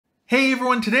Hey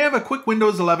everyone, today I have a quick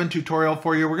Windows 11 tutorial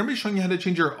for you. We're going to be showing you how to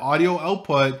change your audio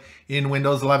output in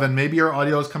Windows 11. Maybe your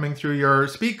audio is coming through your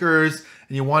speakers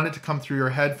and you want it to come through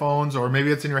your headphones, or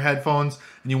maybe it's in your headphones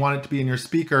and you want it to be in your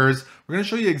speakers. We're going to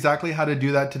show you exactly how to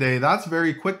do that today. That's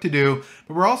very quick to do,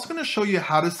 but we're also going to show you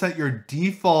how to set your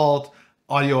default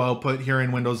audio output here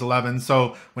in Windows 11.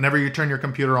 So whenever you turn your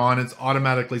computer on, it's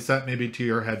automatically set maybe to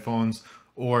your headphones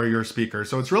or your speaker.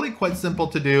 So it's really quite simple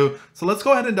to do. So let's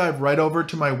go ahead and dive right over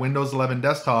to my Windows 11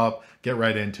 desktop, get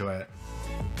right into it.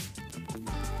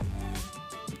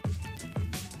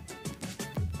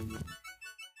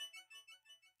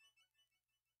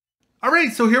 All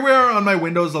right, so here we are on my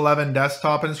Windows 11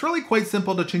 desktop, and it's really quite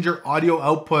simple to change your audio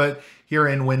output here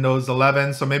in Windows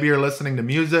 11. So maybe you're listening to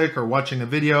music or watching a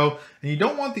video and you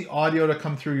don't want the audio to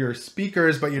come through your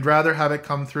speakers, but you'd rather have it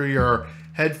come through your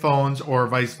headphones or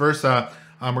vice versa.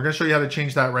 We're going to show you how to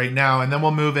change that right now, and then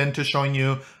we'll move into showing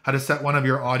you how to set one of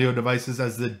your audio devices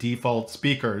as the default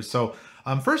speakers. So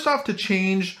first off, to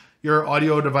change your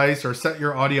audio device or set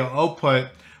your audio output,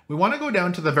 we want to go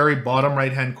down to the very bottom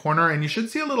right hand corner, and you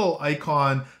should see a little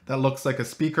icon that looks like a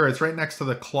speaker. It's right next to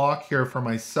the clock here for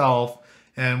myself,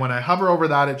 and when I hover over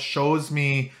that, it shows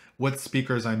me what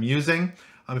speakers I'm using.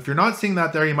 If you're not seeing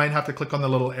that there, you might have to click on the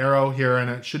little arrow here,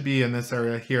 and it should be in this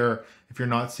area here if you're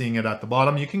not seeing it at the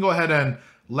bottom. You can go ahead and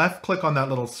left click on that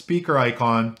little speaker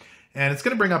icon, and it's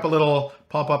going to bring up a little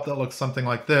pop-up that looks something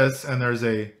like this, and there's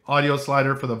a audio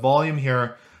slider for the volume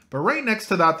here, but right next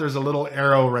to that there's a little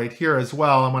arrow right here as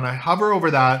well, and when I hover over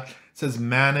that, it says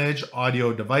manage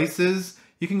audio devices.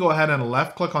 You can go ahead and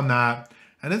left click on that,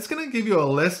 and it's going to give you a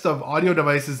list of audio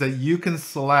devices that you can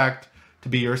select to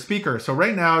be your speaker. So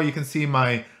right now you can see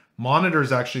my monitor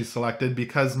is actually selected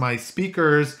because my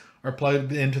speakers are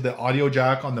plugged into the audio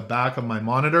jack on the back of my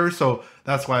monitor, so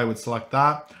that's why I would select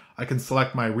that. I can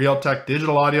select my Realtek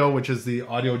digital audio, which is the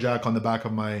audio jack on the back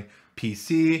of my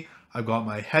PC. I've got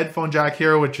my headphone jack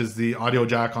here, which is the audio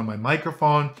jack on my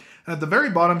microphone. And at the very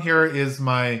bottom here is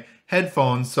my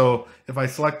headphones. So if I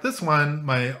select this one,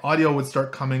 my audio would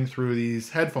start coming through these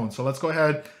headphones. So let's go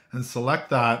ahead and select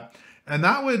that. And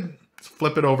that would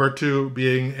flip it over to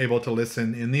being able to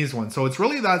listen in these ones. So it's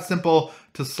really that simple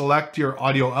to select your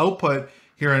audio output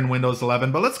here in Windows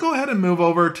 11. But let's go ahead and move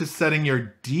over to setting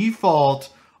your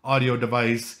default audio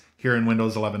device here in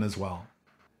Windows 11 as well.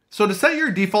 So to set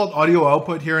your default audio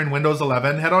output here in Windows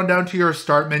 11, head on down to your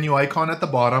Start menu icon at the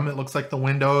bottom. It looks like the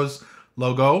Windows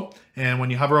logo. And when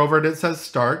you hover over it, it says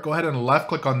Start. Go ahead and left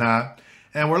click on that.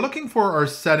 And we're looking for our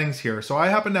settings here. So I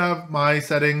happen to have my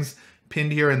settings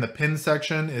pinned here in the pin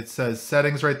section. It says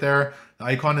settings right there. The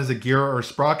icon is a gear or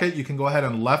sprocket. You can go ahead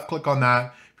and left click on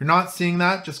that. If you're not seeing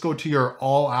that, just go to your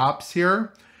all apps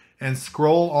here and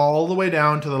scroll all the way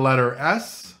down to the letter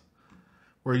S,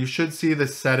 where you should see the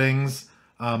settings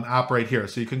app right here.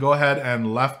 So you can go ahead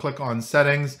and left click on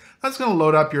settings. That's going to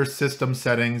load up your system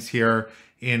settings here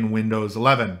in Windows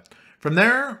 11. From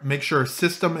there, make sure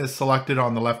system is selected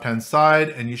on the left hand side,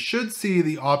 and you should see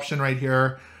the option right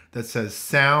here that says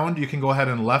sound. You can go ahead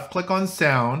and left click on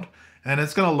sound, and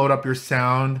it's going to load up your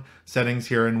sound settings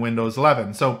here in Windows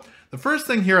 11. So the first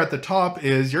thing here at the top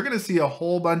is you're going to see a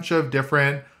whole bunch of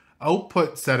different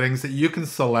output settings that you can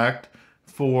select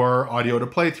for audio to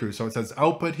play through. So it says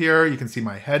output here. You can see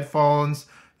my headphones,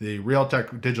 the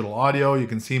Realtek digital audio. You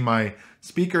can see my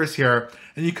speakers here,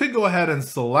 and you could go ahead and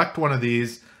select one of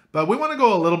these, but we want to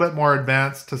go a little bit more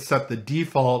advanced to set the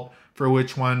default for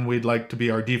which one we'd like to be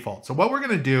our default. So what we're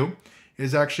going to do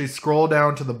is actually scroll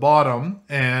down to the bottom,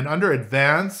 and under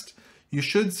advanced, you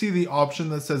should see the option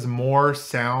that says more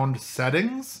sound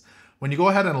settings. When you go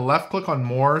ahead and left click on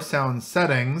more sound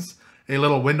settings, a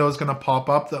little window is going to pop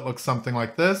up that looks something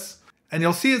like this. And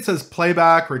you'll see it says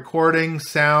playback, recording,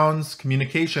 sounds,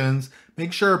 communications.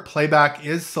 Make sure playback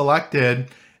is selected.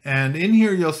 And in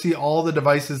here, you'll see all the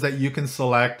devices that you can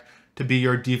select to be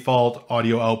your default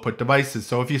audio output devices.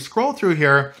 So if you scroll through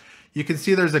here, you can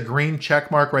see there's a green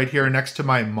check mark right here next to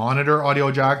my monitor audio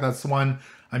jack. That's the one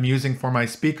I'm using for my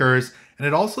speakers. And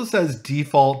it also says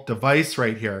default device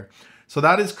right here. So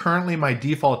that is currently my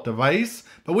default device,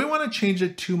 but we want to change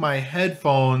it to my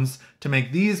headphones to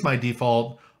make these my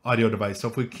default audio device. So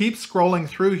if we keep scrolling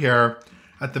through here,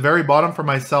 at the very bottom for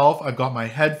myself, I've got my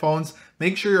headphones.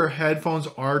 Make sure your headphones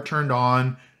are turned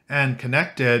on and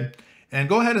connected, and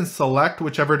go ahead and select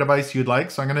whichever device you'd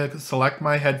like. So I'm going to select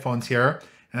my headphones here,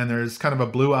 and there's kind of a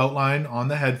blue outline on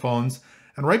the headphones.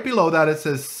 And right below that, it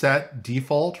says set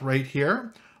default right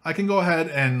here. I can go ahead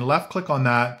and left click on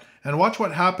that, and watch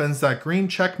what happens. That green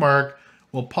check mark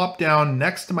will pop down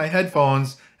next to my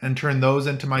headphones and turn those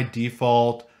into my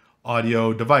default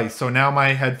audio device. So now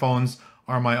my headphones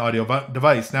are my audio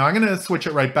device. Now I'm going to switch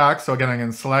it right back. So again, I'm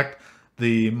going to select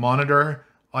the monitor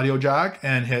audio jack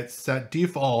and hit set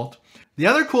default. The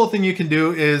other cool thing you can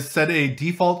do is set a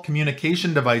default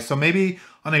communication device. So maybe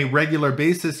on a regular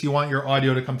basis, you want your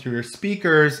audio to come through your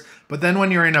speakers, but then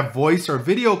when you're in a voice or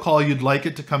video call, you'd like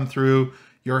it to come through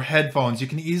your headphones. You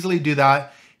can easily do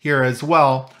that here as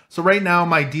well. So right now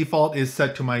my default is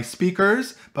set to my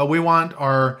speakers, but we want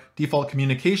our default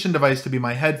communication device to be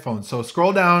my headphones. So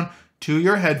scroll down to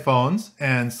your headphones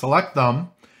and select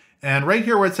them. And right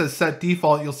here where it says set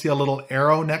default, you'll see a little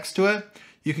arrow next to it.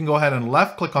 You can go ahead and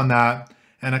left click on that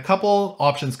and a couple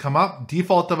options come up,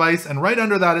 default device, and right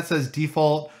under that it says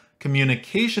default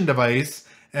communication device.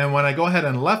 And when I go ahead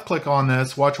and left click on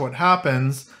this, watch what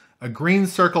happens. A green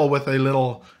circle with a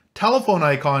little telephone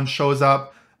icon shows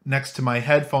up next to my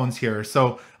headphones here.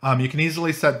 So you can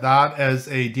easily set that as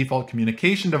a default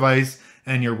communication device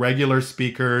and your regular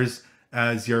speakers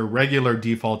as your regular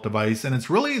default device. And it's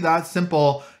really that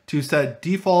simple to set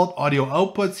default audio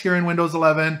outputs here in Windows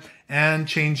 11 and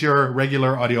change your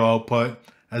regular audio output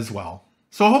as well.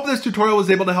 So I hope this tutorial was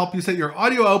able to help you set your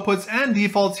audio outputs and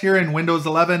defaults here in Windows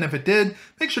 11. If it did,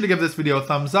 make sure to give this video a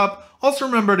thumbs up. Also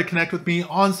remember to connect with me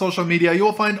on social media. You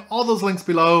will find all those links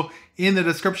below in the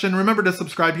description. Remember to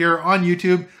subscribe here on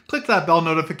YouTube. Click that bell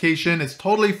notification. It's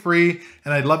totally free,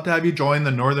 and I'd love to have you join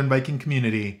the Northern Viking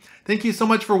community. Thank you so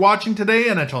much for watching today,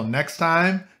 and until next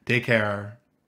time, take care.